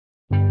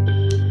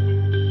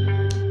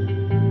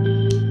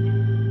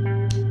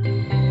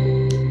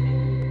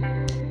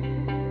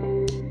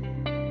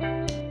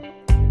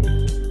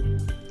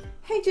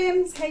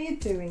you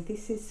doing?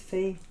 This is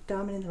Fee,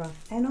 Diamond in the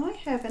Rough, and I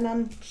have an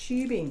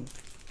untubing.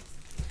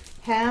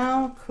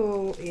 How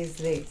cool is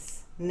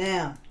this?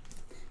 Now,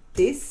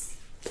 this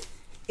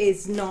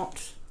is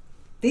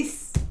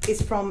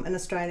from an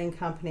Australian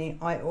company.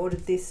 I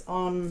ordered this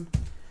on,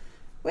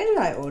 when did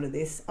I order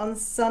this? On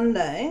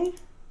Sunday,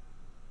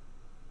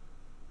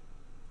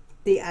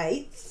 the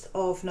 8th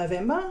of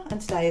November,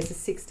 and today is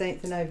the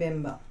 16th of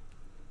November.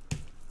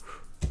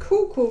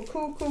 Cool, cool,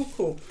 cool, cool,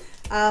 cool.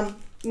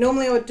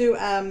 Normally I would do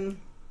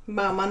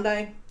Mail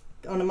Monday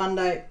on a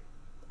Monday,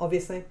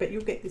 obviously, but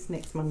you'll get this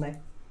next Monday,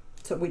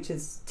 so, which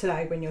is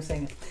today when you're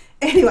seeing it.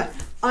 Anyway,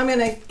 I'm going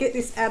to get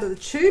this out of the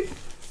tube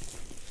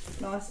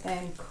nice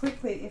and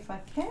quickly if I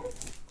can.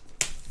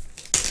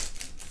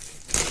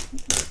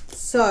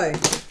 So,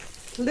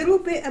 a little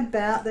bit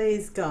about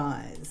these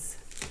guys.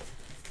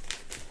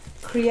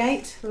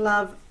 Create,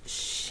 Love,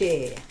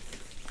 Share.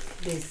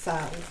 This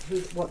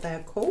is what they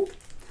are called.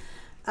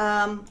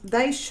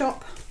 They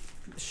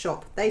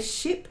they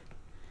ship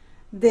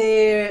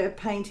their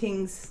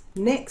paintings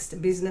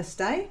next business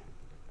day.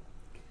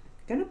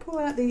 I'm going to pull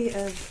out the,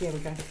 there we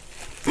go.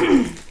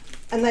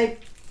 And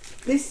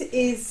this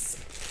is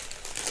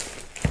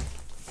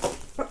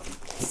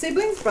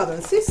siblings, brother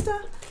and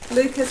sister,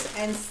 Lucas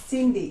and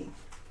Cindy.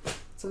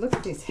 So look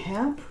at this,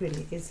 how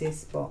pretty is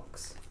this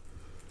box?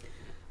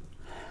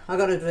 I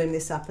got to zoom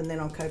this up and then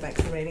I'll go back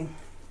to reading.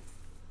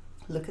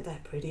 Look at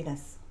that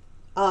prettiness.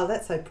 Oh,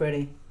 that's so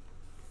pretty.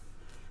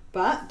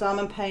 But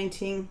diamond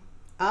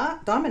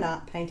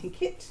art painting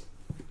kit.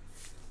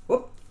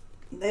 Whoop,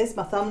 there's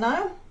my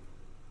thumbnail.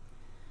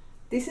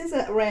 This is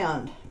a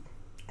round,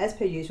 as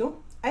per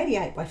usual,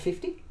 88 by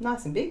 50,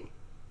 nice and big.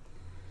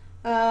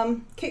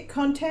 Kit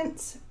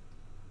contents,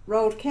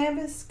 rolled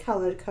canvas,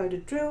 coloured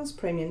coded drills,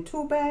 premium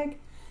tool bag.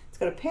 It's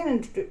got a pen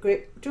and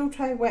grip, drill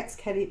tray, wax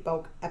caddy,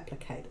 bulk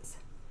applicators.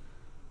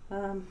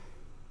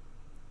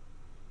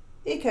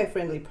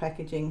 Eco-friendly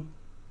packaging,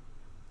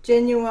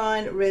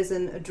 genuine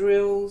resin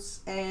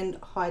drills, and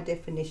high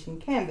definition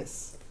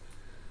canvas.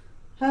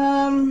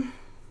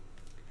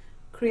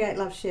 Create,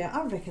 Love, Share.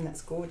 I reckon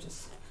that's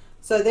gorgeous.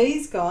 So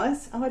these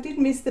guys, oh, I did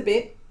miss the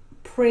bit,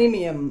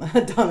 premium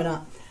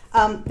diamond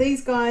art.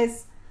 These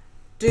guys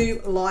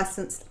do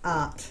licensed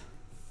art.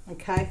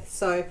 Okay,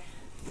 so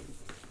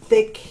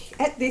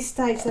at this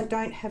stage they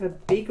don't have a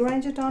big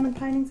range of diamond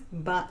paintings,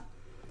 but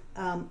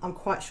I'm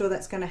quite sure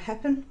that's going to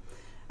happen.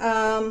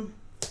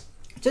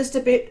 Just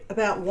a bit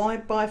about why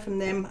buy from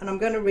them, and I'm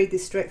going to read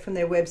this direct from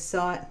their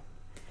website.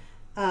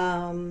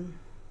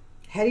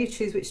 How do you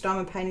choose which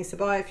diamond paintings to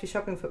buy? If you're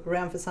shopping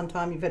around for some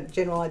time, you've had a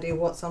general idea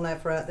what's on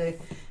offer out there.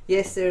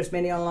 Yes, there's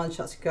many online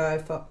shops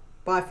to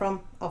buy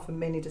from, offer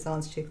many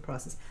designs, cheaper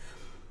prices.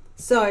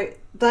 So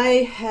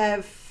they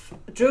have,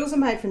 drills are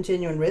made from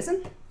genuine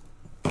resin.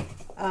 There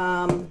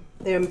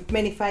are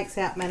many fakes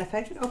out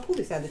manufactured. I'll pull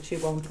this out of the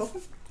tube while I'm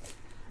talking,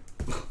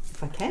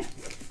 if I can.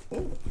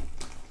 Ooh.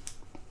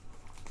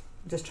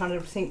 I'm just trying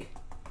to think.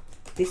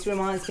 This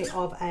reminds me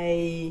of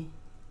a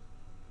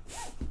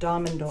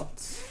Diamond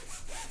Dots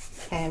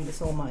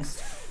canvas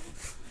almost.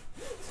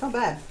 It's not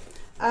bad.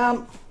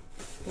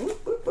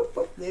 Whoop, whoop, whoop,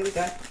 whoop. There we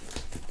go.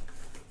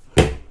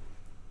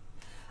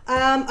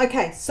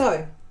 Okay,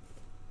 so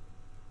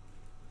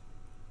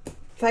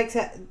fakes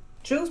out,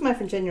 drills made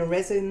from genuine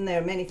resin.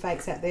 There are many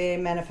fakes out there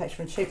manufactured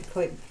from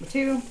cheaper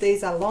material.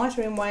 These are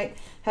lighter in weight,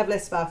 have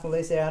less sparkle,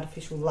 lose their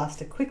artificial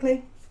luster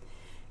quickly.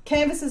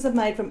 Canvases are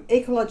made from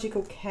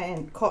ecological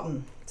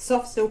cotton,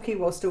 soft, silky,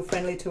 while still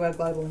friendly to our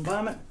global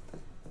environment.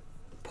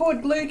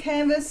 Poured glue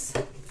canvas,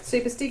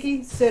 super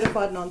sticky,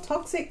 certified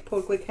non-toxic.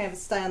 Poured glue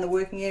canvas stay on the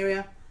working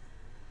area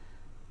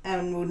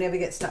and will never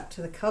get stuck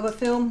to the cover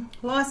film.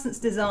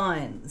 Licensed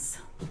designs.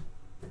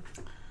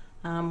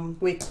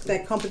 They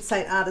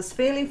compensate artists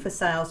fairly for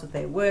sales of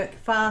their work.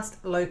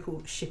 Fast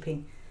local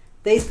shipping.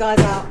 These guys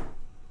are,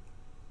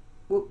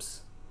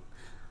 whoops,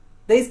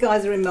 these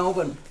guys are in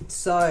Melbourne,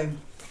 so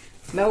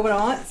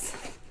Melbourneites,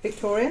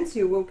 Victorians,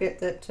 you will get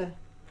that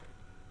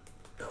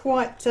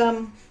quite,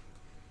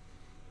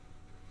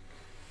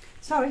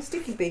 sorry,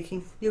 sticky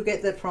beaking, you'll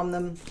get that from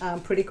them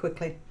pretty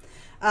quickly.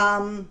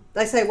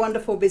 They say 1 to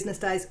 4 business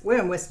days.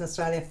 We're in Western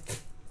Australia,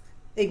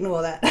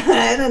 ignore that.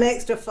 And an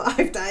extra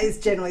 5 days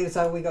generally,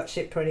 so we got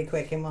shipped pretty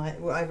quick.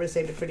 I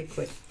received it pretty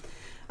quick.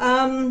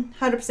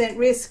 100%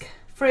 risk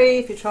free.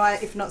 If you try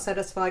it, if you're not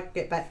satisfied,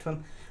 get back to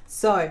them.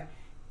 So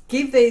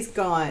give these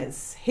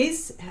guys,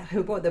 here's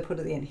what they put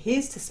at the end,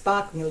 here's to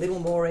sparkling a little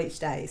more each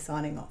day,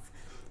 signing off.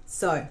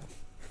 So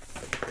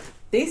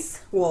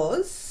this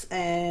was,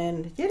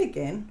 and yet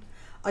again,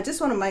 I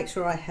just want to make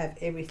sure I have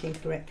everything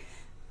correct.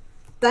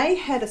 They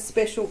had a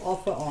special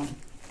offer on,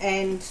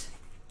 and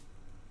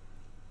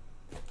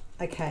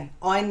okay,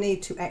 I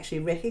need to actually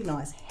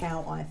recognize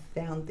how I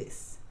found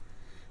this.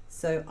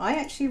 So I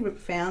actually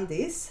found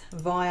this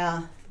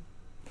via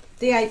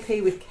DAP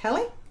with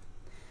Kelly.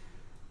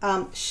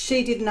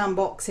 She did an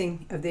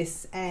unboxing of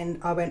this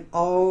and I went,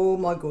 oh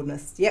my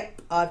goodness,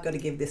 yep, I've got to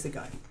give this a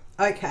go.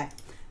 Okay,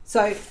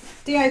 so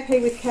DAP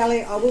with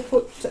Kelly, I will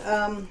put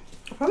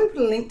I'll probably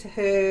put a link to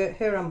her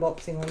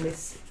unboxing on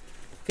this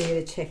for you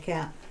to check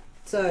out.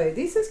 So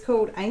this is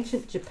called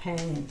Ancient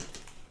Japan,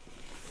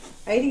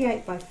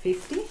 88 by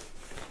 50.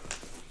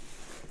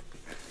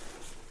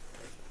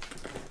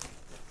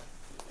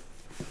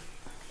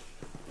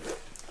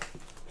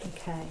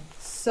 Okay,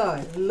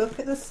 so look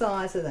at the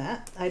size of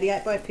that,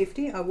 88 by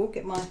 50. I will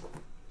get my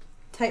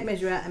tape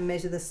measure out and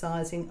measure the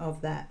sizing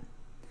of that.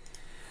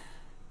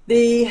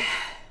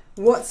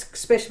 What's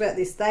special about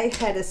this, they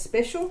had a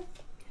special.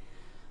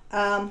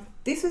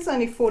 This was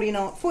only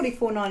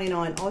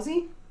 $44.99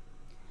 Aussie.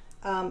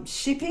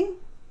 Shipping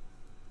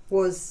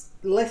was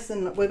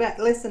about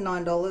less than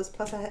 $9,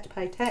 plus I had to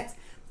pay tax,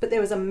 but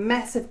there was a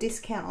massive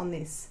discount on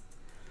this.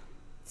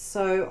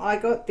 So I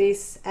got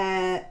this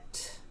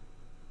at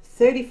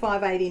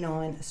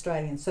 $35.89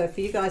 Australian. So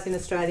for you guys in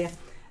Australia,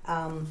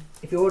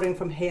 if you're ordering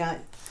from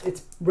here,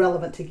 it's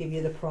relevant to give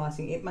you the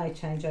pricing. It may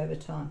change over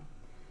time.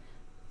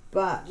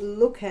 But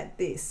look at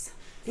this.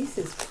 This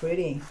is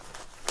pretty.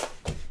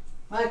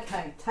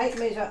 Okay, tape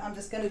measure. I'm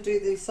just going to do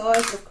the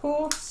size, of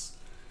course.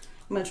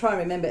 I'm going to try and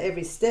remember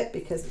every step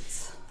because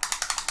it's...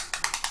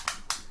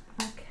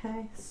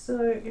 Okay,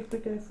 so if we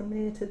go from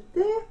there to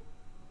there,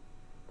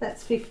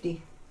 that's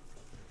 50.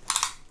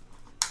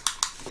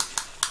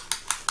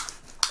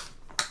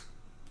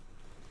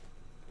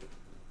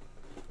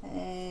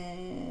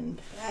 And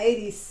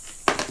 80,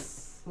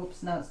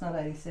 oops, no, it's not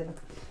 87.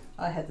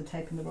 I had the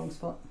tape in the wrong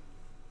spot.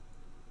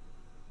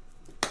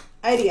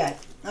 88,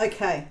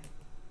 okay.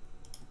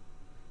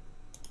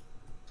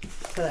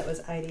 So that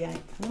was 88.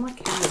 Oh, my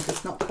camera's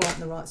just not quite in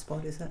the right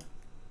spot, is it?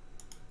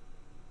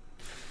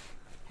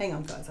 Hang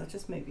on guys, I'll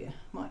just might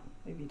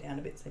move you down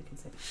a bit so you can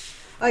see.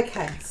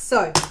 Okay,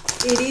 so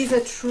it is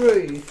a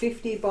true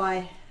 50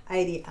 by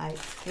 88.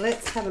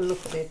 Let's have a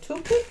look at their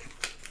toolkit.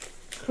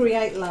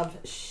 Create, love,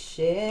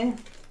 share.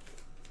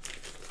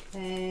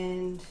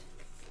 And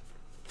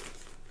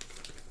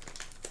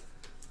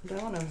I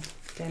don't want to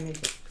damage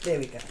it. There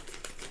we go.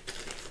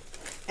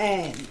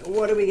 And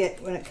what do we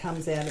get when it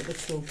comes out of the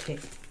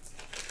toolkit?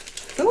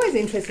 It's always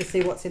interesting to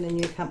see what's in a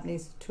new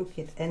company's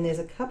toolkit. And there's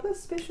a couple of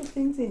special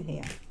things in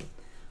here.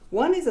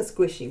 One is a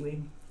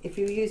squishy. If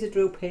you use a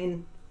drill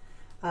pen,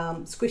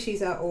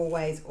 squishies are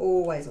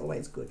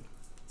always good.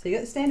 So you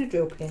got the standard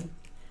drill pen.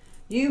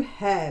 You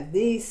have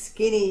these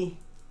skinny,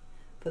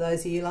 for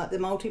those of you like the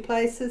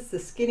multi-places, the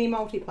skinny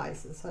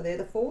multi-places. So they're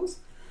the 4s.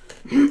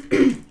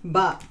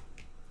 But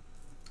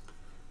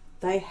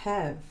they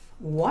have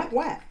white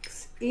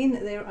wax in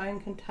their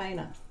own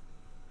container.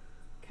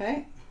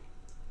 Okay,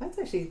 that's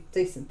actually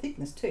decent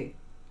thickness too.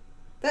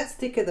 That's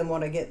thicker than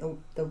what I get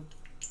the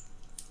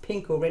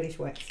pink or reddish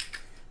wax,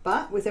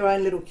 but with their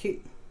own little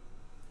cute.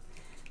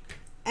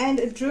 And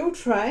a drill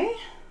tray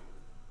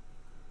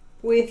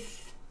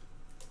with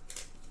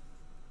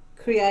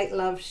create,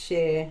 love,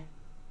 share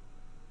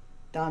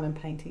diamond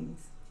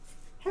paintings.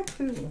 How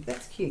cool,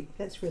 that's cute,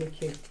 that's really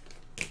cute.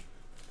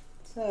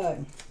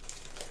 So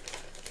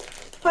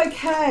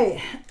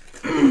okay,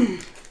 I'll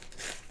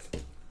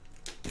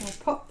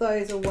pop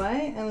those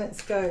away and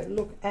let's go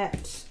look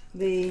at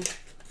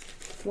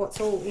what's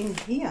all in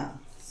here.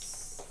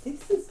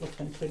 This is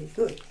looking pretty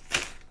good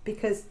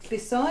because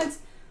besides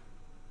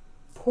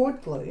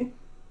poured glue,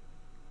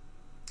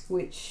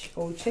 which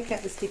I'll check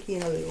out the sticky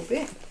in a little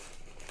bit,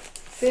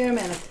 fair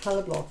amount of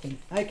colour blocking.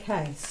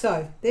 Okay,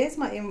 so there's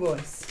my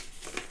invoice.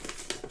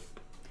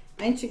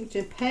 Ancient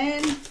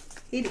Japan,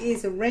 it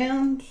is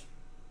around.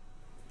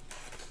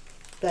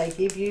 They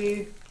give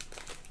you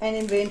an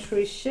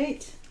inventory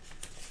sheet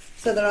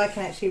so that I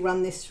can actually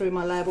run this through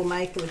my label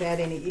maker without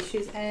any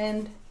issues,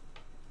 and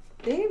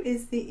there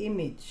is the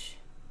image.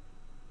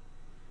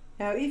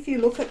 Now if you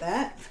look at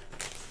that,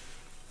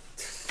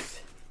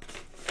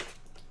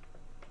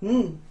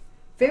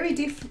 very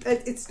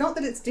different. It's not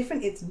that it's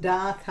different, it's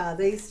darker.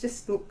 These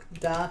just look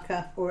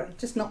darker or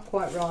just not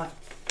quite right.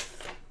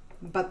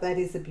 But that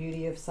is the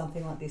beauty of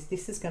something like this.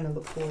 This is going to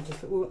look gorgeous.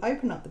 But we'll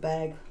open up the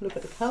bag, look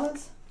at the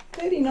colours.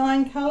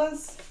 39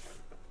 colours.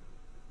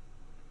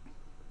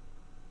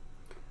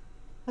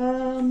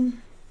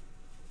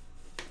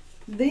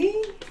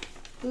 The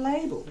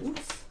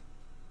labels,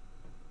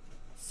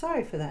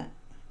 sorry for that,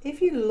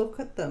 if you look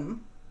at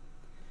them,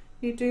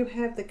 you do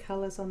have the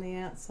colours on the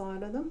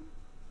outside of them.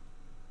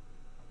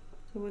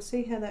 So we'll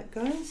see how that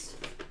goes.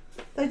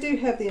 They do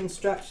have the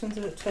instructions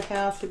as to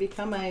how to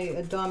become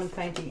a diamond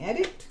painting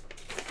addict.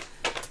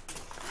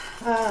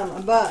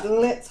 But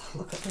let's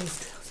look at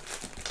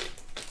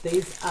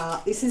these.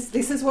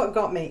 This is what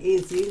got me,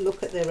 is you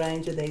look at the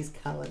range of these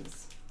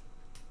colours.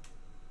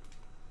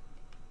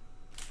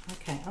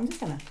 Okay, I'm just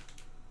gonna,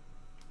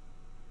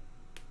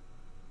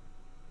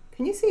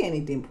 can you see any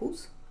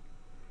dimples?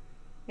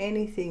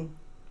 Anything?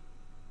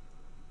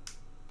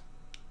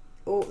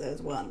 Oh,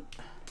 there's one.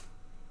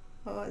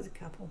 Oh, there's a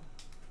couple.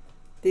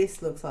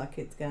 This looks like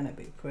it's gonna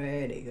be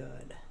pretty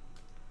good.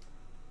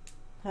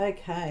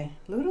 Okay,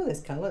 look at all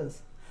these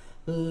colours.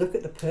 Look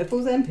at the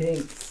purples and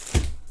pinks.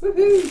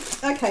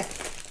 Woohoo! Okay,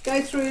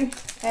 go through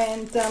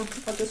and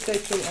I'll just go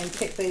through and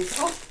check these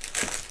off.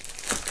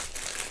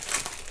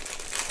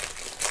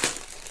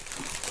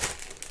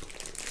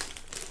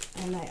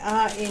 And they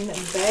are in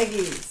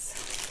baggies.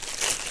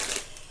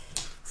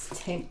 It's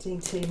tempting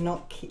to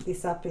not kick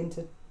this up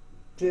into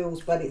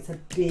drills, but it's a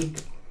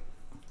big,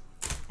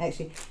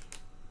 actually,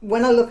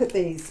 when I look at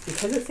these,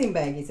 because it's in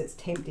baggies, it's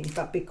tempting,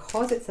 but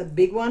because it's a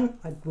big one,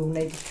 I will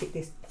need to kick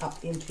this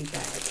up into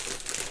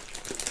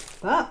bags.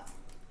 But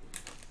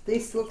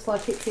this looks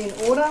like it's in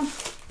order,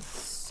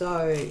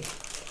 so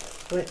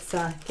let's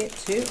get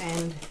to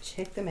and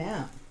check them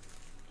out.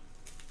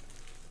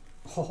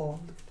 Oh,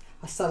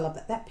 I so love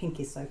that. That pink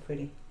is so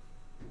pretty.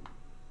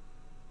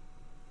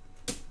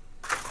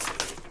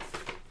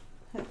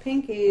 That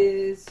pink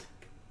is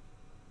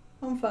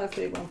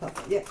 153,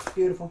 155. Yeah,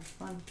 beautiful.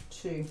 1,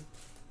 2,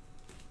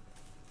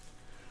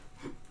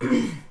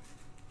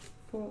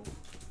 4,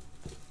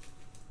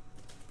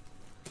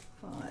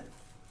 5,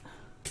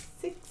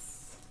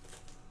 6,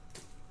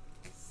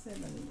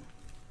 7,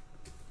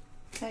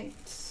 8,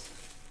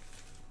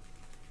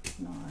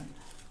 9,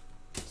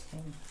 10.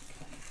 Okay.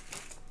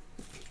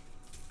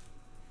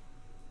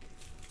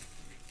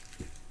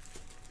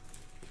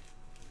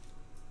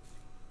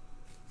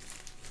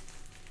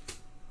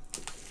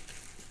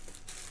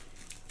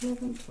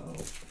 11, 12,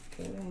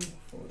 13,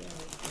 14,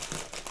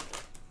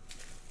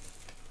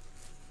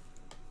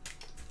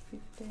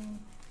 15,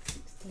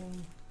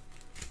 16,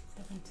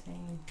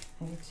 17,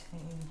 18,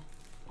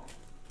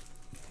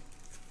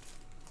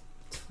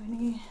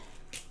 20,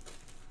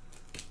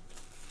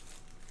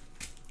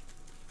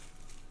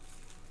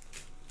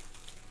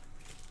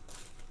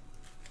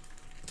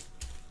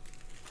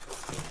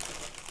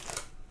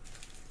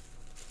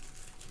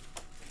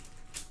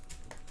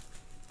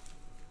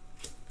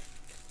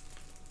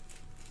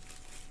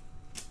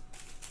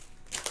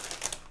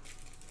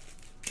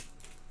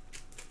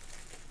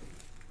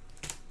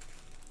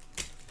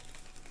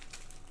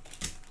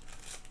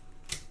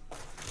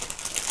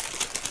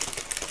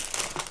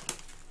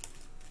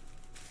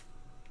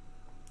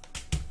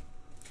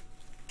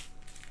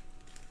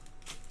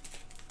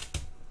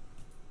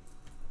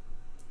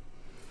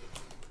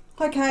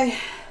 okay,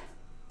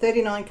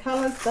 39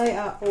 colours, they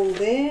are all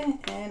there,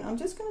 and I'm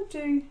just going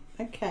to do,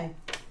 okay,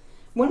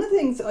 one of the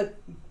things I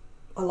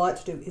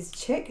like to do is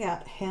check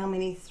out how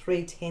many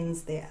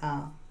 310s there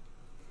are.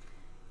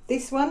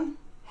 This one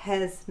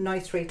has no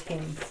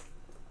 310s.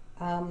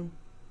 One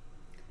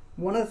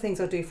of the things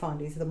I do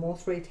find is the more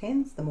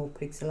 310s, the more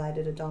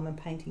pixelated a diamond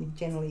painting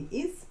generally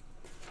is,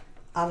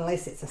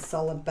 unless it's a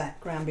solid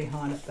background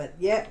behind it. But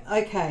yeah,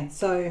 okay,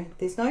 so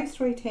there's no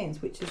 310s,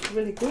 which is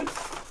really good.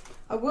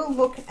 I will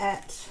look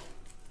at,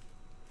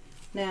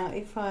 now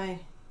if I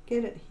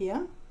get it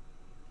here,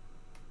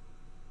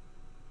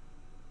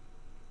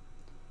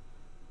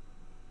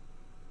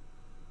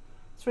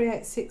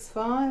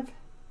 $3865,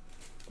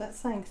 that's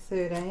saying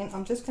 13.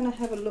 I'm just going to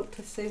have a look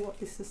to see what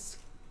this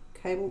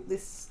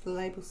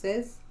label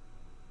says.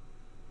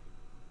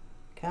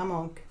 Come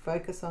on,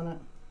 focus on it.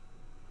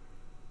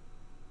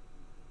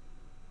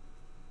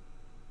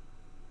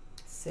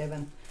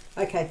 7.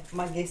 Okay,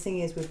 my guessing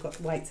is we've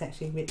got weights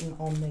actually written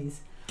on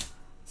these.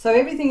 So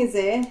everything is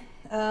there.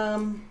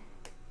 Look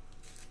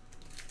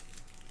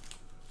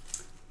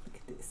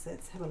at this.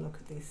 Let's have a look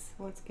at this.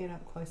 Let's get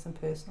up close and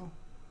personal.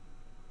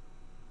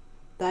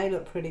 They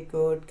look pretty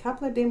good.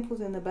 Couple of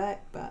dimples in the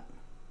back, but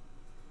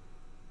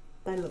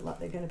they look like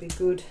they're going to be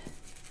good.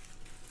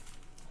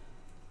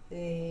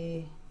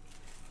 The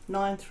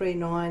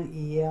 939,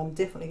 yeah, I'm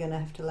definitely going to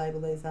have to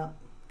label these up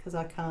because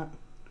I can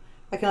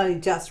only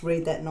just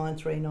read that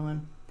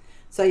 939.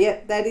 So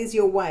yep, that is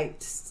your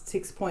weight,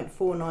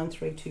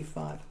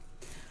 6.49325.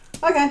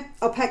 Okay,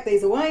 I'll pack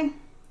these away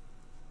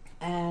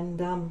and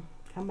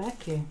come back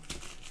to you.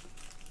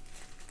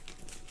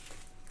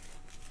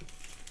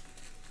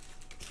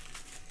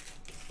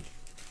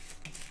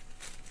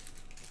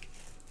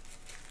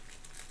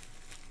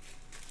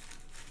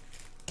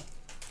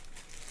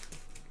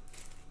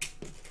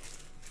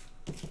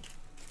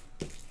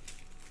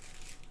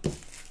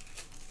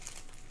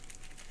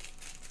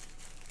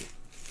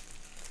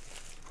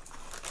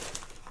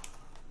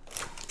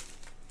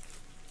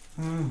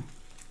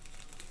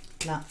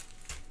 No.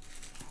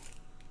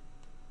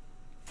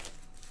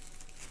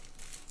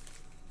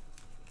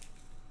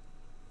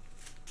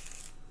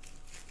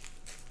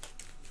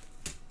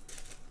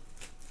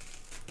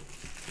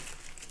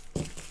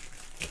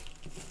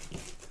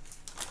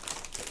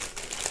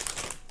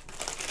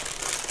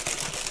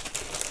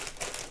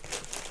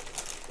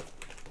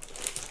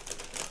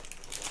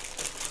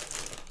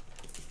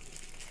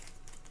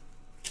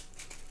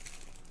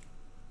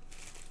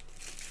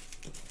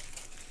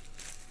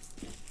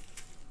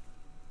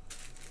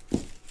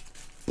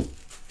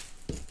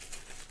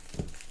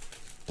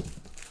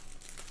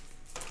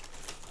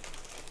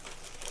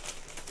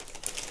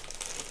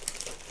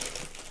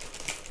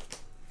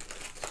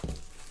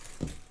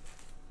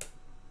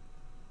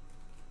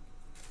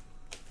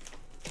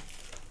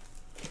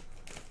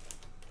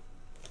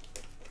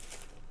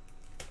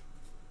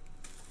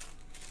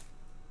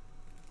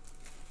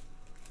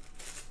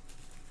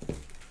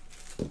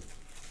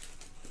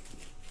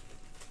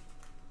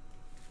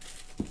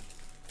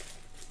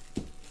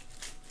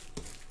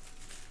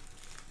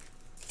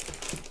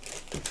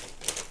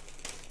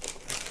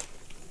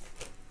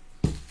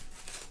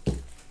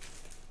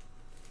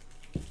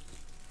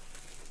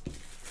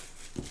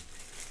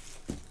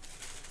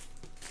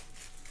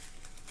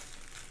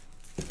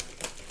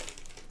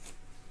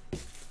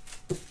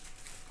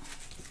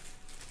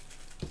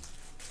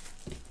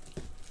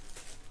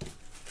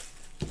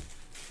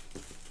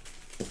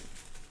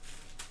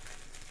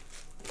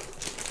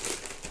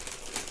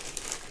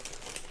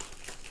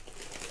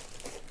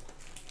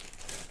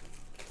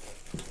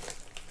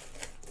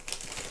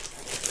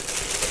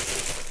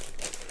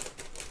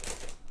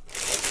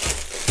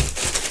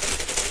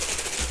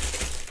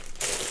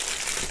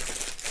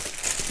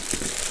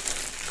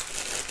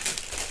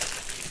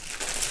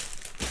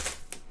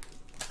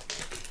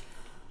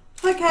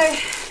 Okay,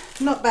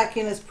 not back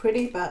in as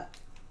pretty, but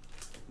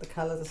the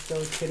colours are still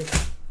as pretty.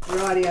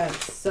 Rightio,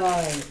 so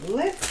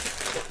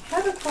let's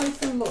have a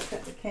closer look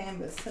at the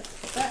canvas. Let's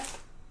put that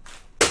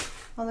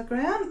on the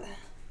ground.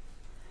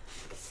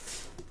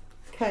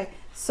 Okay,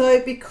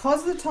 so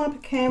because of the type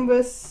of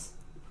canvas,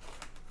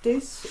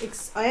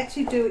 I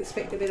actually do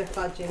expect a bit of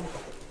fudging.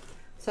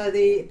 So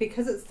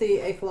because it's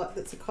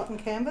it's a cotton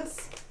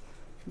canvas,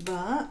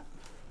 but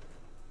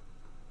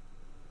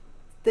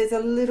there's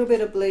a little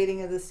bit of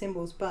bleeding of the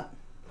symbols, but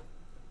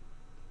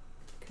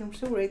can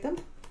still read them.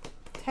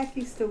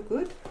 Tacky's still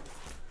good.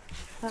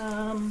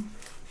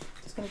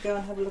 Just going to go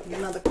and have a look at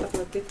another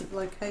couple of different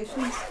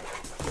locations.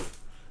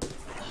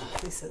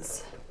 This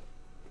is,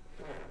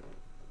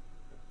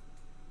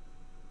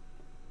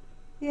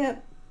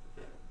 yep.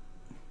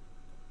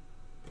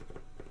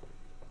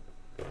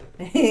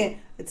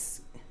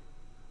 it's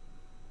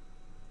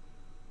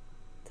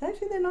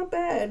actually, they're not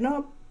bad,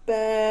 not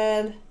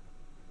bad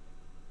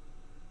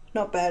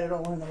at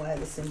all in the way of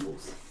the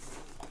symbols.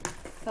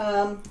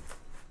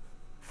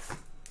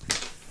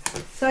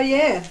 So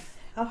yeah,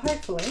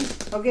 hopefully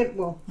I'll get,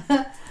 well,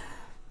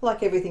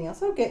 like everything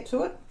else, I'll get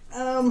to it.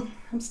 I'm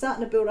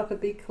starting to build up a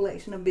big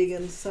collection of big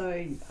ones, so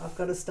I've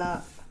got to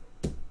start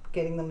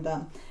getting them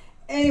done.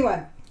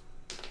 Anyway,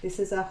 this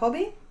is a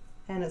hobby,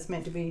 and it's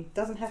meant to be,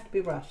 doesn't have to be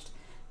rushed.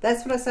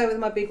 That's what I say with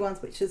my big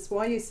ones, which is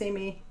why you see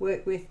me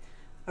work with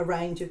a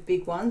range of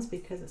big ones,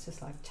 because it's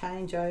just like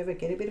change over,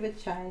 get a bit of a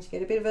change,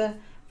 get a bit of a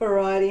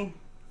variety,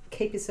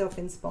 keep yourself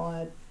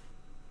inspired.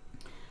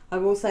 I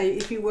will say,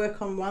 if you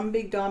work on one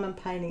big diamond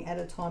painting at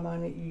a time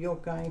only, you're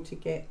going to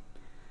get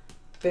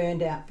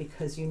burned out,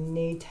 because you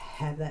need to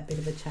have that bit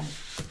of a change.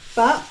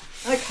 But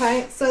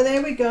okay, so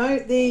there we go.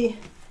 The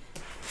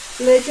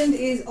legend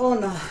is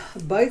on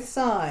both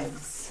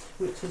sides,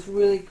 which is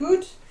really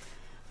good.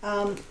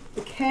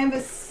 The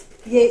canvas,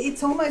 yeah,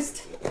 it's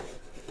almost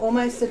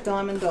a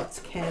diamond dots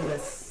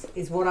canvas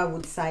is what I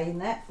would say in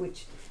that,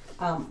 which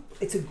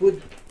it's a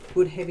good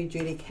heavy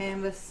duty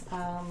canvas.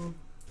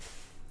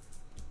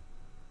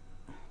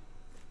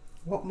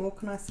 What more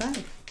can I say?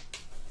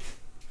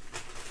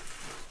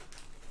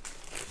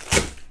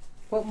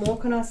 What more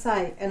can I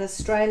say? An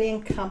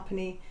Australian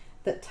company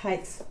that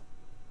takes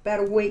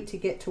about a week to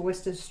get to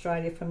Western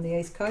Australia from the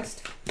East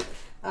Coast.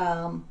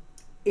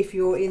 If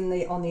you're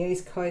on the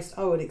East Coast,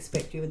 I would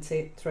expect you would see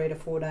it 3 to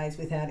 4 days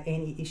without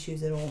any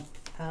issues at all.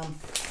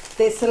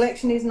 Their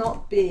selection is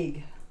not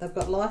big. They've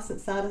got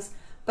licensed artists,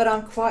 but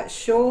I'm quite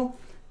sure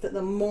that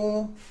the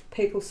more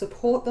people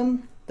support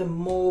them, the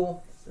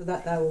more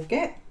that they will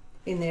get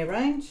in their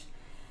range.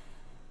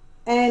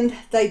 And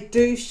they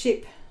do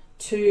ship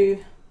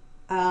to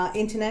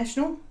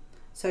international,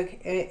 so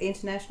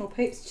international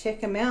peeps, check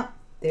them out.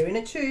 They're in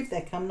a tube,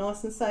 they come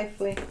nice and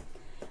safely.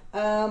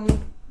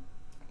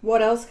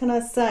 What else can I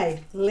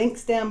say?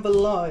 Links down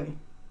below,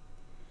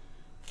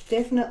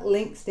 definite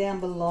links down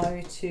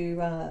below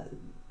to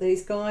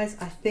these guys.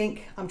 I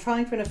think I'm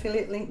trying for an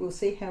affiliate link, we'll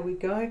see how we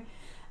go.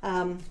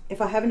 If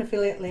I have an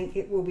affiliate link,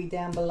 it will be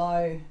down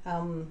below.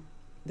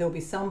 There'll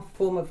be some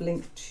form of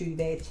link to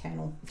their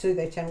channel, to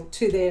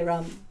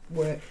their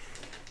work.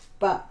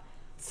 But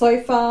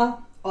so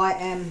far I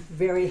am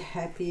very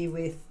happy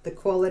with the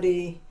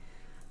quality,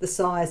 the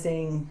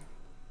sizing,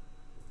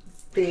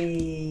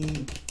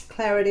 the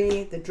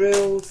clarity, the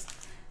drills,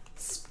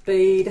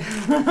 speed.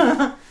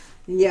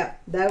 Yeah,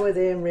 they were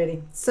there and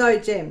ready. So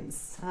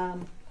gems,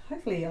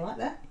 hopefully you like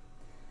that.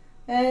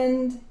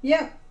 And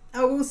yeah,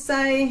 I will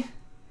say,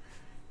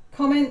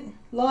 comment,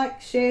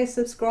 like, share,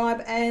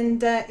 subscribe,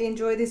 and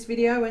enjoy this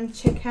video, and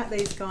check out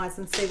these guys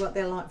and see what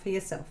they're like for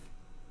yourself.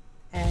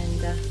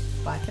 And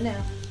bye for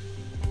now.